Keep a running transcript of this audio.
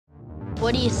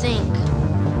What do you think?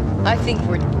 I think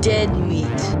we're dead meat.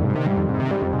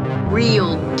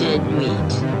 Real dead meat.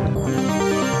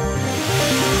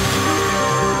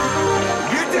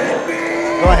 You dead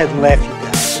meat! Go ahead and laugh, you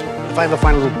guys. If I ever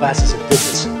find a little bastard that did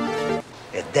this,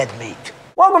 they're dead meat.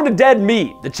 Welcome to Dead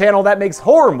Meat, the channel that makes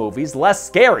horror movies less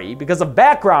scary because of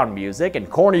background music and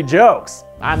corny jokes.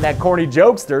 I'm that corny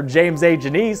jokester, James A.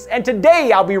 Janice, and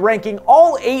today I'll be ranking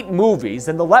all 8 movies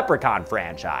in the Leprechaun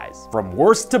franchise, from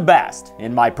worst to best,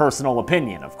 in my personal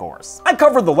opinion, of course. I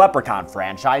covered the Leprechaun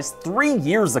franchise 3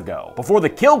 years ago, before the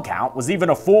kill count was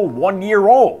even a full 1 year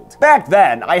old. Back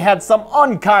then, I had some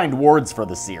unkind words for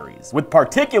the series, with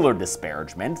particular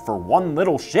disparagement for one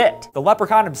little shit. The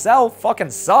Leprechaun himself fucking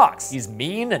sucks. He's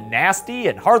mean and nasty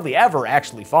and hardly ever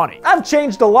actually funny. I've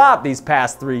changed a lot these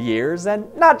past 3 years,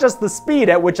 and not just the speed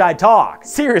at which I talk.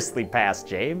 Seriously, past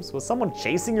James, was someone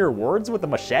chasing your words with a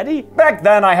machete? Back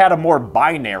then, I had a more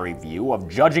binary view of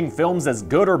judging films as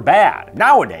good or bad.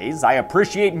 Nowadays, I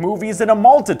appreciate movies in a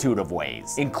multitude of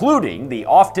ways, including the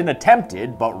often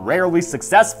attempted but rarely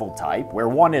successful type where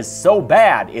one is so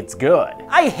bad it's good.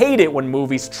 I hate it when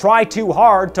movies try too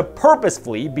hard to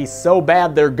purposefully be so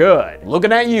bad they're good.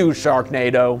 Looking at you,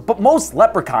 Sharknado. But most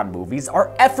Leprechaun movies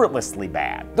are effortlessly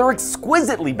bad. They're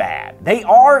exquisitely bad. They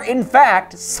are, in fact,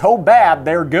 so bad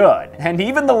they're good. And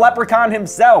even the Leprechaun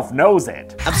himself knows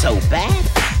it. I'm so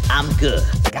bad, I'm good.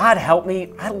 God help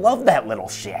me, I love that little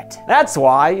shit. That's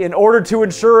why, in order to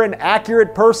ensure an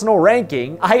accurate personal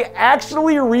ranking, I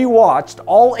actually rewatched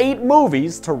all 8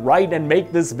 movies to write and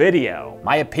make this video.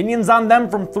 My opinions on them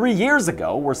from 3 years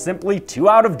ago were simply too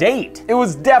out of date. It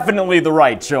was definitely the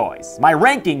right choice. My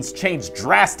rankings changed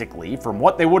drastically from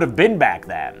what they would have been back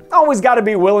then. Always gotta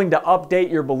be willing to update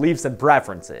your beliefs and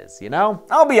preferences, you know?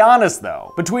 I'll be honest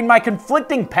though, between my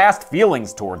conflicting past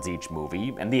feelings towards each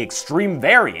movie and the extreme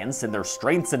variance in their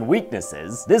strengths and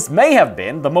weaknesses, this may have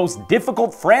been the most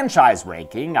difficult franchise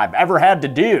ranking I've ever had to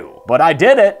do. But I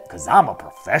did it, cause I'm a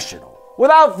professional.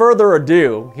 Without further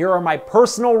ado, here are my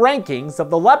personal rankings of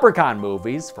the Leprechaun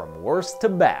movies from worst to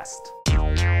best.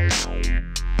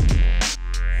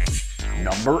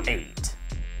 Number 8.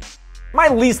 My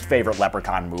least favorite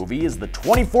Leprechaun movie is the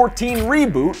 2014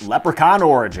 reboot Leprechaun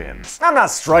Origins. I'm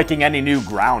not striking any new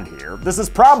ground here. This is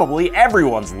probably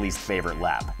everyone's least favorite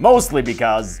Lep. Mostly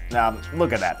because,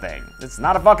 look at that thing. It's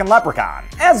not a fucking leprechaun.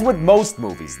 As with most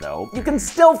movies though, you can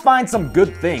still find some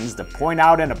good things to point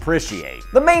out and appreciate.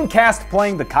 The main cast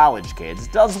playing the college kids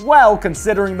does well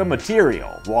considering the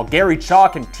material, while Gary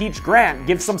Chalk and Teach Grant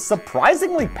give some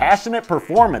surprisingly passionate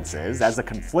performances as a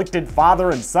conflicted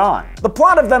father and son. The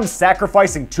plot of them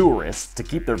sacrificing tourists to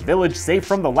keep their village safe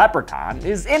from the leprechaun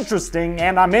is interesting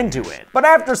and I'm into it. But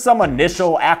after some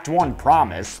initial Act 1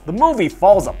 promise, the movie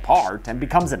falls apart and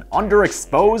becomes an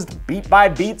underexposed,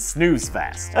 beat-by-beat snooze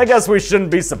fest. I guess we shouldn't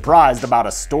be surprised about a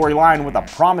storyline with a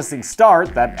promising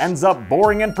start that ends up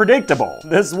boring and predictable.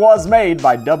 This was made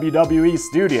by WWE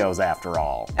Studios after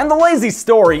all. And the lazy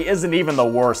story isn't even the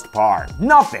worst part.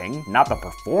 Nothing, not the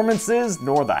performances,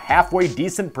 nor the halfway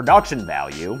decent production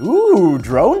value, ooh,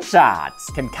 drone shots,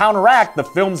 can counteract the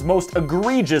film's most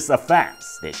egregious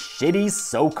offense, this shitty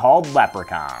so-called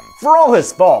leprechaun. For all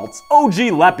his faults,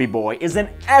 OG Leppy Boy is an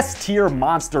S-tier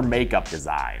monster makeup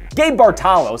design. Gabe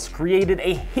Bartalos created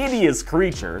a hideous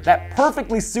creature that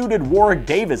perfectly suited Warwick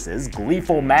Davis's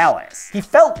gleeful malice. He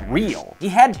felt real, he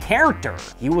had character,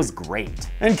 he was great.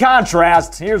 In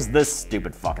contrast, here's this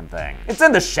stupid fucking thing. It's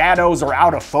in the shadows or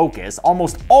out of focus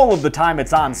almost all of the time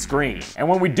it's on screen, and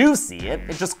when we do see it,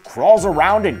 it just crawls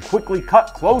around in quickly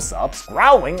cut close-ups,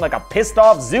 growling like a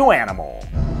pissed-off zoo animal.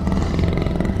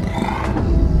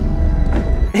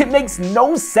 It makes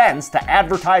no sense to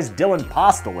advertise Dylan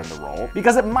Postel in the role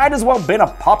because it might as well been a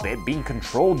puppet being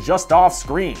controlled just off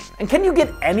screen. And can you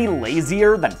get any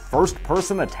lazier than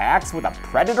first-person attacks with a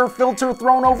predator filter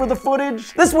thrown over the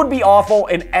footage? This would be awful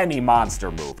in any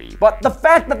monster movie, but the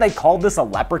fact that they called this a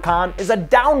leprechaun is a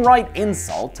downright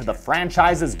insult to the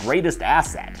franchise's greatest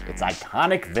asset, its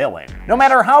iconic villain. No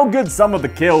matter how good some of the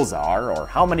kills are, or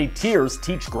how many tears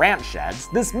Teach Grant sheds,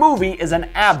 this movie is an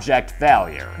abject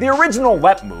failure. The original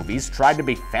Lep movies tried to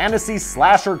be fantasy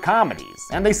slasher comedies,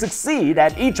 and they succeed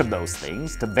at each of those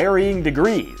things to varying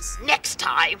degrees. Next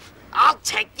time, I'll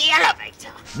take the elevator.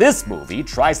 This movie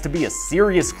tries to be a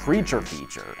serious creature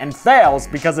feature, and fails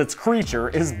because its creature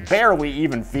is barely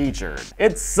even featured.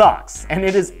 It sucks, and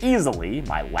it is easily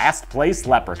my last place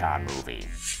Leprechaun movie.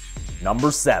 Number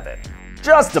 7.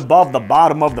 Just above the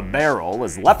bottom of the barrel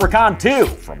is Leprechaun 2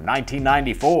 from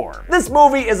 1994. This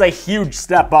movie is a huge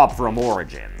step up from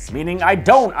Origins, meaning I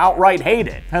don't outright hate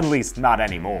it, at least not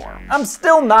anymore. I'm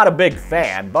still not a big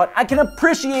fan, but I can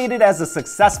appreciate it as a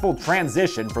successful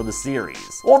transition for the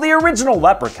series. While the original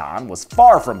Leprechaun was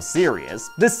far from serious,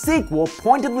 this sequel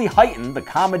pointedly heightened the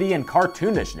comedy and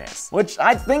cartoonishness, which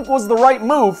I think was the right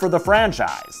move for the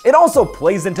franchise. It also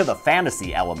plays into the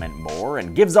fantasy element more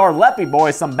and gives our Leppy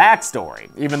boy some backstory,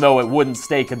 even though it wouldn't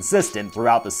stay consistent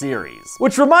throughout the series.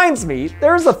 Which reminds me,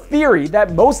 there's a theory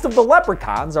that most of the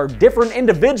leprechauns are different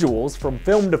individuals from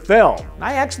film to film.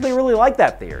 I actually really like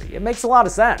that theory. It makes a lot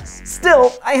of sense.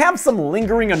 Still, I have some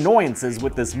lingering annoyances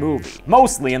with this movie,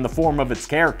 mostly in the form of its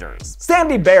characters.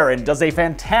 Sandy Barron does a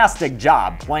fantastic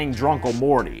job playing Drunkle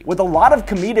Morty, with a lot of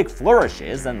comedic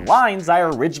flourishes and lines I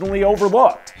originally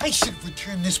overlooked. I should have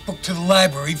returned this book to the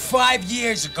library 5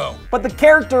 years ago. But the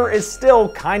character is still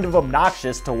kind of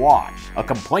obnoxious to watch, a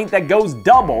complaint that goes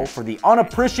double for the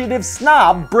unappreciative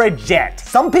snob Bridget.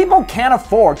 Some people can't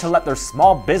afford to let their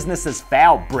small businesses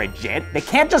fail, Bridget. They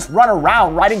can't just run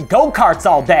around riding go-karts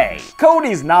all day.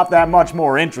 Cody's not that much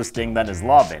more interesting than his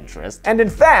love interest, and in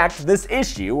fact, this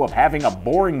issue of having a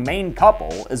boring main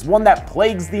couple is one that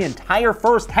plagues the entire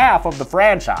first half of the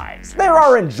franchise. There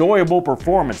are enjoyable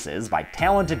performances by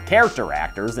talented character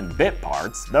actors in bit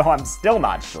parts, though I'm still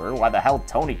not sure why the hell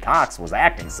Tony Cox was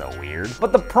acting so weird.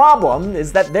 But the problem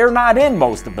is that they're not in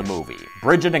most of the movie.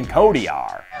 Bridget and Cody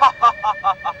are.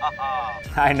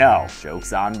 I know,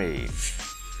 joke's on me.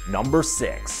 Number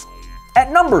 6. At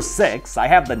number 6, I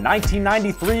have the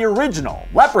 1993 original,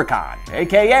 Leprechaun,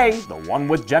 aka the one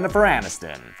with Jennifer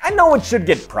Aniston. I know it should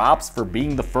get props for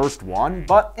being the first one,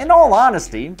 but in all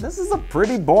honesty, this is a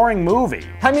pretty boring movie.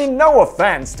 I mean, no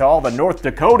offense to all the North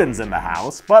Dakotans in the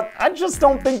house, but I just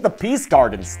don't think the Peace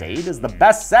Garden State is the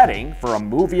best setting for a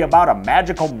movie about a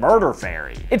magical murder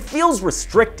fairy. It feels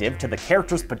restrictive to the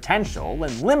character's potential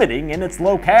and limiting in its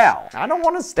locale. I don't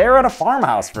want to stare at a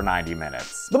farmhouse for 90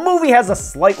 minutes. The movie has a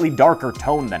slightly darker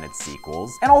tone than its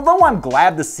sequels, and although I'm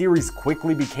glad the series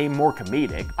quickly became more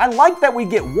comedic, I like that we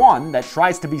get one that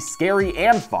tries to be scary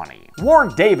and funny.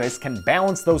 Warwick Davis can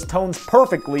balance those tones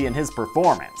perfectly in his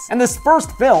performance, and this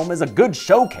first film is a good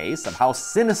showcase of how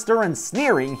sinister and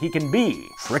sneering he can be,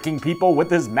 tricking people with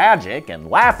his magic and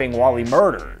laughing while he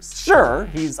murders. Sure,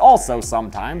 he's also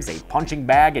sometimes a punching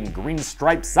bag in green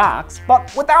striped socks,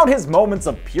 but without his moments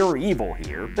of pure evil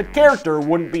here, the character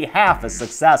wouldn't be half as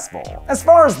successful. As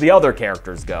far as the other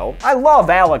characters go, I love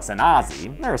Alex and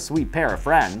Ozzy, they're a sweet pair of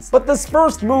friends, but this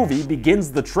first movie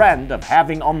begins the trend of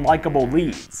having unlikable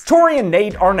leads. Tori and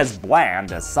Nate aren't as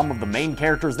bland as some of the main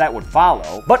characters that would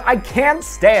follow, but I can't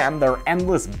stand their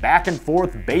endless back and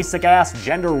forth basic ass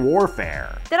gender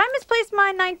warfare. Did I misplace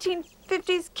my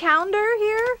 1950s calendar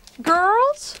here?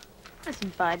 Girls?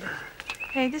 Listen, bud.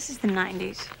 Hey, this is the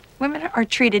 90s. Women are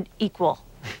treated equal.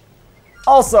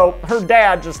 Also, her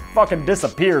dad just fucking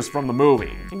disappears from the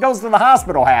movie. He goes to the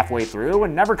hospital halfway through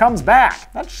and never comes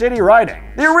back. That's shitty writing.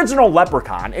 The original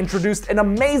Leprechaun introduced an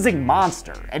amazing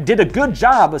monster and did a good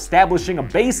job establishing a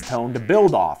bass tone to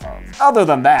build off of. Other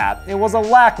than that, it was a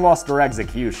lackluster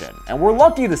execution, and we're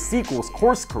lucky the sequel's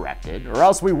course corrected, or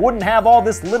else we wouldn't have all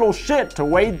this little shit to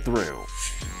wade through.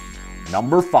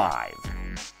 Number 5.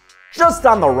 Just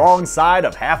on the wrong side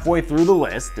of halfway through the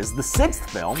list is the 6th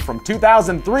film from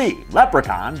 2003,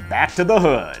 Leprechaun Back to the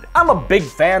Hood. I'm a big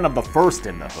fan of the first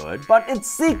In the Hood, but its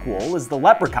sequel is the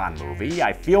Leprechaun movie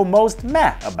I feel most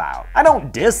meh about. I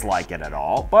don't dislike it at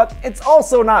all, but it's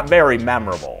also not very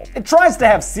memorable. It tries to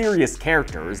have serious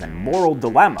characters and moral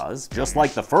dilemmas, just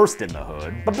like the first In the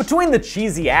Hood, but between the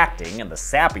cheesy acting and the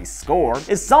sappy score,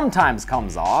 it sometimes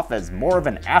comes off as more of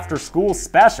an after-school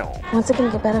special. What's it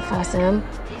gonna get better for us, Em?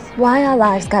 Why our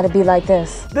lives gotta be like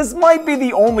this? This might be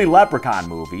the only Leprechaun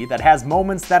movie that has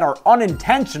moments that are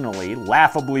unintentionally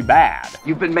laughably bad.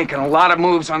 You've been making a lot of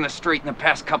moves on the street in the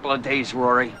past couple of days,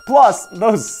 Rory. Plus,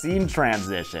 those scene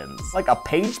transitions. Like a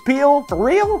page peel? For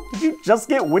real? Did you just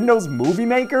get Windows Movie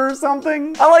Maker or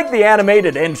something? I like the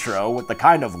animated intro with the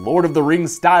kind of Lord of the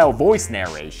Rings style voice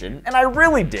narration, and I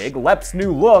really dig Lep's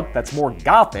new look that's more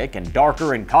gothic and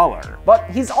darker in color. But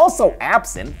he's also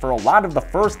absent for a lot of the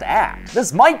first act.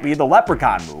 This might be the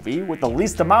Leprechaun movie with the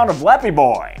least amount of Leppy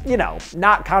boy. You know,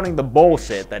 not counting the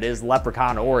bullshit that is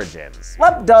Leprechaun Origins.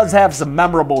 Lep does have some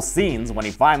memorable scenes when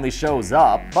he finally shows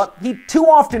up, but he too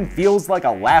often feels like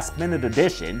a last-minute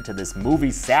addition to this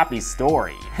movie's sappy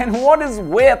story. And what is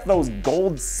with those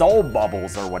gold soul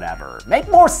bubbles or whatever? Make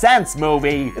more sense,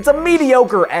 movie! It's a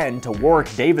mediocre end to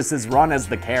Warwick Davis's run as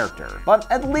the character,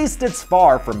 but at least it's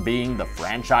far from being the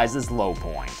franchise's low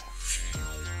point.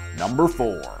 Number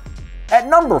 4. At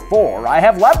number 4, I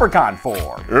have Leprechaun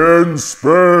 4. In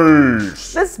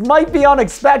space. This might be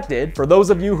unexpected for those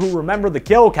of you who remember the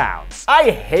kill counts. I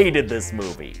hated this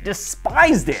movie,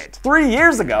 despised it. 3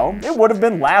 years ago, it would have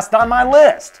been last on my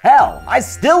list. Hell, I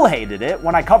still hated it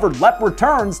when I covered Lep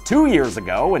Returns 2 years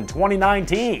ago in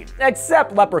 2019.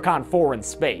 Except Leprechaun 4 in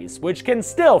space, which can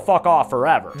still fuck off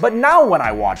forever. But now when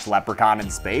I watch Leprechaun in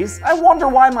space, I wonder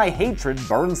why my hatred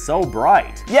burns so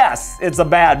bright. Yes, it's a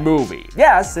bad movie.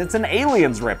 Yes, it's an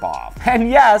Aliens ripoff. And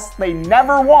yes, they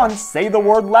never once say the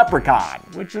word leprechaun,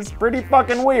 which is pretty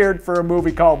fucking weird for a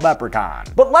movie called Leprechaun.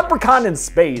 But Leprechaun in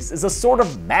Space is a sort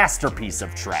of masterpiece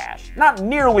of trash. Not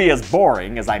nearly as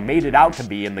boring as I made it out to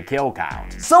be in the kill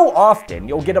count. So often,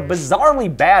 you'll get a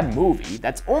bizarrely bad movie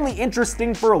that's only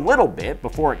interesting for a little bit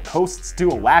before it coasts to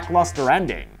a lackluster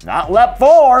ending. Not Lep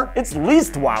 4! Its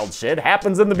least wild shit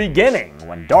happens in the beginning,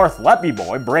 when Darth Leppy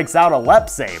Boy breaks out a Lep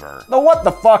Saber. The what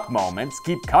the fuck moments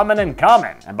keep coming and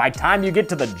coming, and by time you get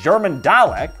to the German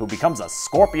Dalek, who becomes a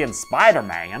scorpion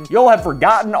Spider-Man, you'll have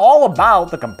forgotten all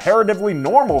about the comparatively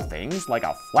normal things like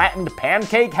a flattened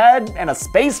pancake head and a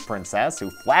space princess who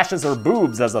flashes her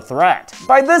boobs as a threat.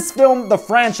 By this film, the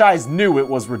franchise knew it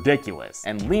was ridiculous,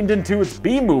 and leaned into its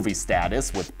B-movie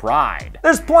status with pride.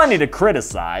 There's plenty to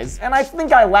criticize, and I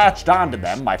think I latched onto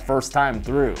them my first time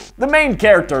through. The main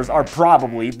characters are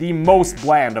probably the most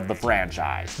bland of the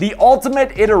franchise, the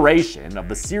ultimate iteration of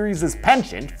the series'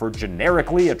 penchant for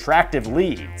generically attractive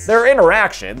leads. Their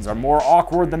interactions are more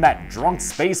awkward than that drunk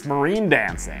space marine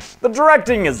dancing. The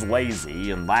directing is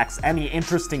lazy and lacks any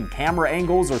interesting camera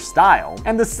angles or style,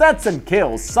 and the sets and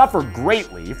kills suffer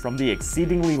greatly from the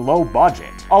exceedingly low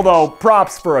budget. Although,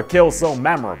 props for a kill so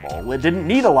memorable, it didn't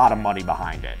need a lot of money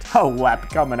behind it. A Lep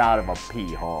coming out of a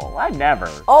pee hole, I never.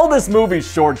 All this movie's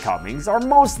shortcomings are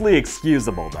mostly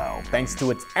excusable though, thanks to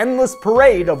its endless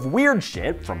parade of weird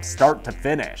shit from start to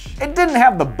finish. It didn't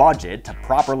have the budget to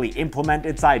properly implement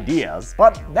its ideas,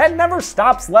 but that never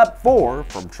stops Lep 4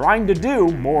 from trying to do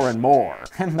more and more.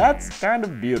 And that's kind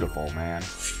of beautiful, man.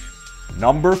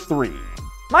 Number 3.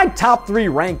 My top 3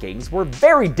 rankings were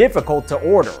very difficult to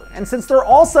order, and since they're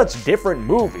all such different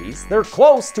movies, they're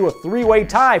close to a 3-way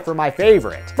tie for my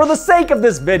favorite. For the sake of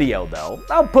this video though,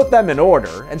 I'll put them in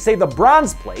order and say the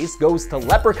bronze place goes to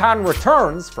Leprechaun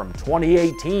Returns from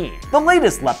 2018. The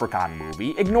latest Leprechaun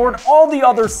movie ignored all the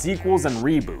other sequels and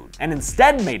reboots, and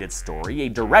instead made its story a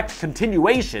direct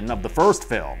continuation of the first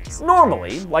films.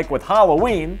 Normally, like with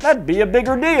Halloween, that'd be a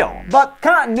bigger deal, but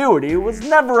continuity was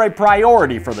never a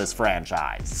priority for this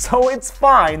franchise. So it's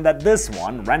fine that this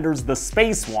one renders the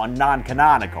space one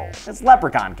non-canonical. It's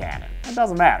Leprechaun canon. It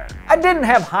doesn't matter. I didn't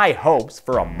have high hopes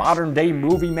for a modern-day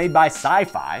movie made by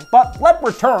sci-fi, but Lep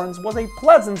Returns was a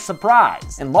pleasant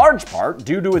surprise, in large part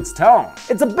due to its tone.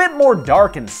 It's a bit more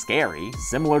dark and scary,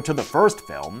 similar to the first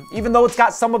film, even though it's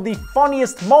got some of the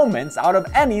funniest moments out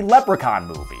of any Leprechaun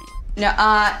movie. No,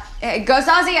 Ghost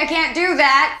Ozzy, I can't do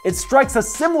that! It strikes a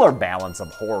similar balance of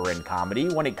horror and comedy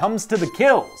when it comes to the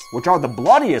kills, which are the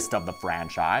bloodiest of the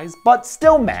franchise, but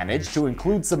still manage to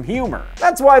include some humor.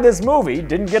 That's why this movie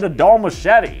didn't get a dull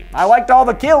machete. I liked all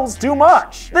the kills too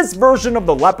much. This version of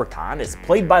the Leprechaun is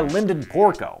played by Lyndon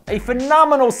Porco, a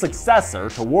phenomenal successor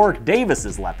to Warwick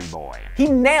Davis's Leppy Boy. He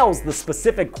nails the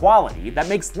specific quality that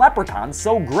makes Leprechaun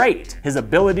so great. His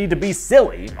ability to be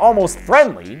silly, almost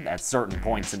friendly at certain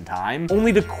points in time,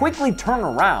 only to quickly turn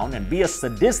around and be a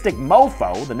sadistic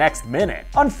mofo the next minute.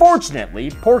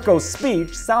 Unfortunately, Porco's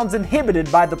speech sounds inhibited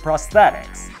by the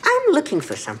prosthetics. I'm looking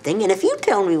for something, and if you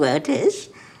tell me where it is,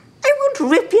 I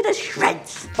won't rip you to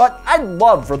shreds. But I'd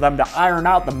love for them to iron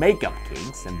out the makeup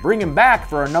kinks and bring him back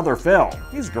for another film.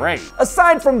 He's great.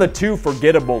 Aside from the 2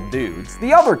 forgettable dudes,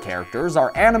 the other characters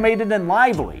are animated and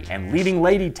lively, and leading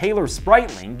lady Taylor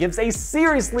Spreitling gives a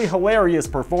seriously hilarious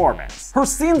performance. Her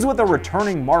scenes with a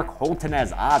returning Mark Holton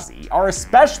as Ozzy are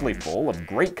especially full of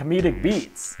great comedic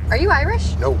beats. Are you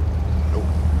Irish? No.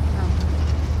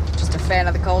 Oh. Just a fan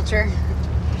of the culture?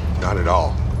 Not at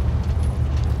all.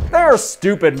 There are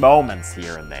stupid moments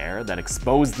here and there that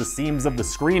expose the seams of the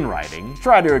screenwriting,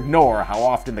 try to ignore how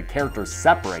often the characters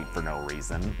separate for no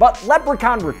reason, but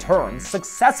Leprechaun Returns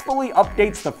successfully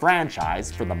updates the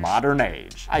franchise for the modern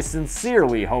age. I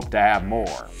sincerely hope to have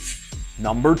more.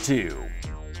 Number 2.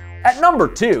 At number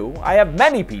 2, I have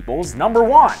many people's number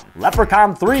 1,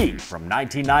 Leprechaun 3 from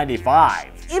 1995.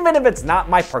 even if it's not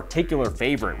my particular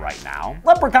favorite right now,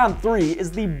 Leprechaun 3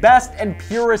 is the best and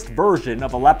purest version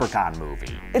of a Leprechaun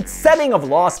movie. Its setting of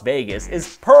Las Vegas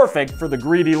is perfect for the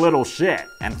greedy little shit.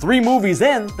 And 3 movies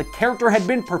in, the character had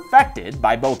been perfected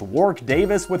by both Warwick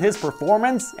Davis with his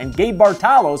performance and Gabe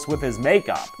Bartalos with his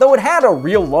makeup. Though it had a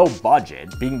real low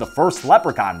budget, being the first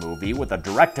Leprechaun movie with a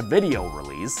direct-to-video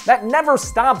release, that never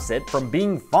stops it from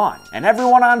being fun, and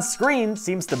everyone on screen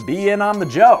seems to be in on the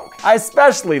joke. I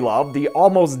especially love the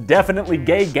almost definitely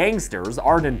gay gangsters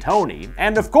Art and Tony,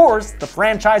 and of course, the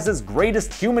franchise's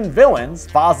greatest human villains,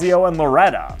 Fazio and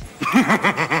Loretta.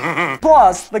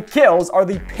 Plus, the kills are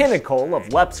the pinnacle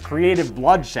of Lep's creative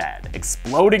bloodshed.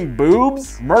 Exploding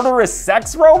boobs? Murderous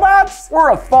sex robots?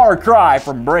 We're a far cry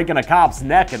from breaking a cop's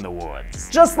neck in the woods.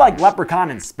 Just like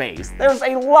Leprechaun in Space, there's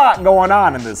a lot going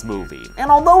on in this movie,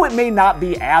 and although it may not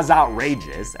be as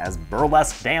outrageous as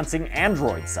burlesque dancing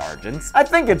android sergeants, I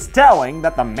think it's telling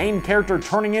that the main character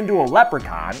turning into a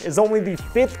leprechaun is only the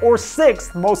 5th or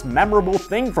 6th most memorable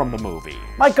thing from the movie.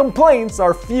 My complaints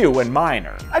are few and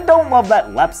minor. I don't love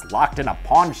that Lep's locked in a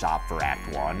pawn shop for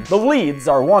Act 1. The leads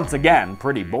are once again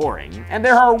pretty boring, and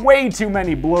there are way too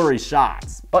many blurry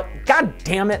shots. But god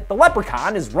damn it, the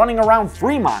leprechaun is running around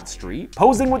Fremont Street,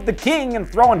 posing with the king and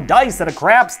throwing dice at a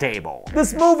craps table.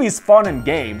 This movie's fun and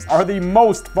games are the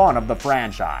most fun of the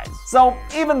franchise. So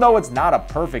even though it's not a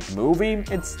perfect movie,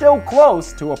 it's still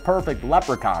close to a perfect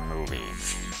Leprechaun movie.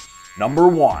 Number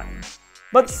 1.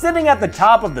 But sitting at the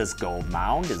top of this gold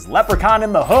mound is Leprechaun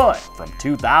in the Hood from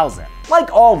 2000.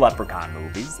 Like all Leprechaun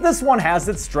movies, this one has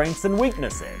its strengths and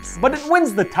weaknesses, but it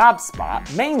wins the top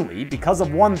spot mainly because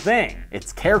of one thing: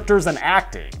 its characters and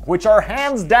acting, which are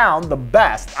hands down the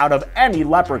best out of any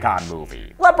Leprechaun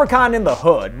movie. Leprechaun in the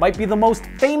Hood might be the most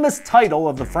famous title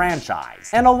of the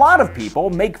franchise, and a lot of people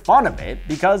make fun of it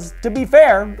because, to be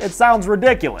fair, it sounds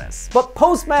ridiculous. But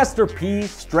Postmaster P,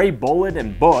 Stray Bullet,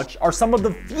 and Butch are some of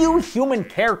the few human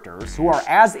characters who are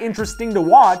as interesting to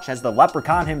watch as the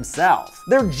Leprechaun himself.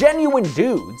 They're genuine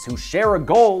dudes who share a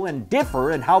goal and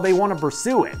differ in how they want to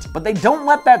pursue it, but they don't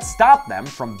let that stop them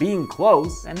from being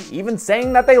close and even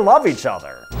saying that they love each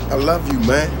other. I love you,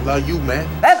 man. Love you,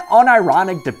 man. That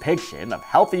unironic depiction of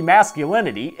healthy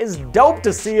masculinity is dope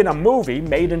to see in a movie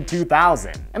made in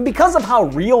 2000. And because of how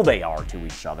real they are to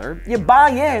each other, you buy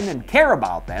in and care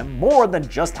about them more than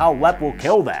just how Lep will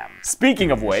kill them. Speaking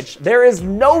of which, there is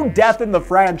no death in the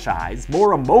franchise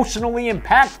more emotionally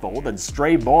impactful than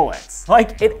Stray Bullets.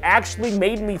 Like, it actually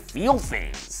made me feel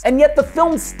things. And yet the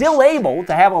film's still able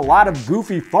to have a lot of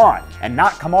goofy fun and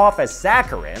not come off as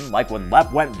saccharine like when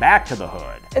Lep went back to the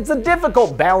Hood. It's a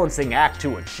difficult balancing act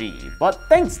to achieve, but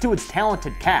thanks to its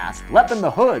talented cast, Lep in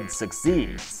the Hood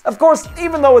succeeds. Of course,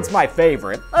 even though it's my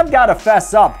favorite, I've gotta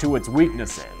fess up to its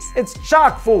weaknesses. It's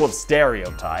chock full of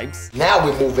stereotypes. Now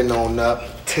we're moving on up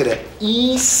to the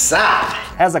east side.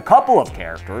 Has a couple of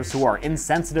characters who are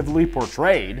insensitively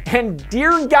portrayed, and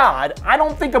dear God, I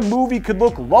don't think a movie could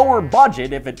look lower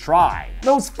budget if it tried.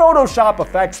 Those Photoshop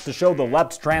effects to show the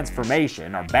Lep's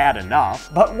transformation are bad enough,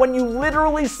 but when you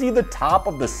literally see the top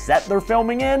of the set they're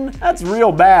filming in, that's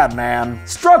real bad, man.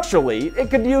 Structurally, it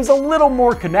could use a little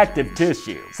more connective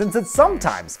tissue, since it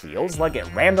sometimes feels like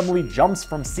it randomly jumps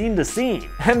from scene to scene,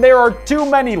 and there are too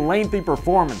many lengthy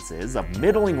performances of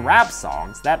middling rap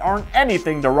songs that aren't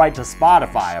anything to write to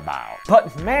Spotify about.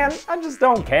 But man, I just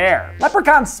don't care.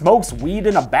 Leprechaun smokes weed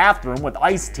in a bathroom with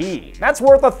iced tea. That's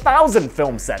worth 1,000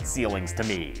 film set ceilings to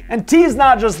me. And T's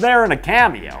not just there in a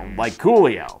cameo, like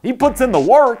Coolio. He puts in the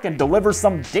work and delivers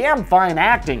some damn fine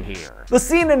acting here. The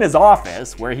scene in his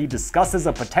office, where he discusses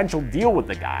a potential deal with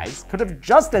the guys, could have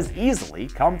just as easily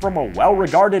come from a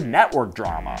well-regarded network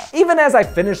drama. Even as I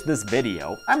finish this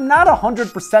video, I'm not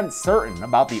 100% certain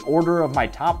about the order of my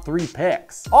top 3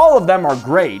 picks. All of them are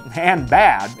great and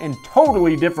bad in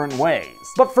totally different ways.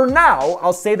 But for now,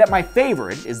 I'll say that my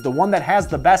favorite is the one that has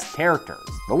the best characters,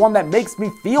 the one that makes me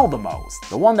feel the most,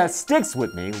 the one that sticks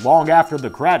with me long after the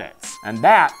credits. And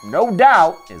that, no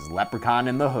doubt, is Leprechaun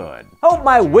in the Hood. Hope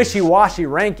my wishy-washy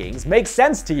rankings make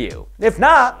sense to you. If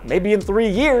not, maybe in 3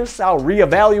 years, I'll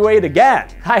reevaluate again.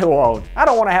 I won't. I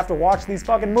don't want to have to watch these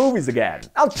fucking movies again.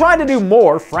 I'll try to do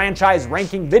more franchise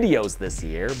ranking videos this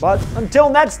year, but until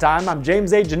next time, I'm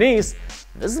James A. Janice.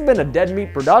 This has been a Dead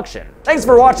Meat production. Thanks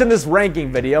for watching this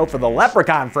ranking video for the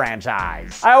Leprechaun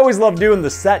franchise. I always love doing the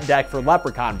set deck for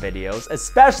Leprechaun videos,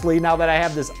 especially now that I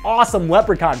have this awesome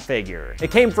Leprechaun figure.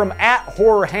 It came from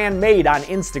 @HorrorHandmade on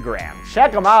Instagram.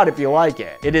 Check him out if you like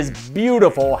it. It is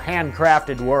beautiful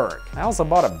handcrafted work. I also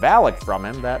bought a Valak from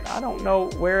him that I don't know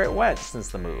where it went since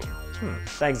the move.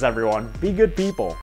 Thanks everyone. Be good people.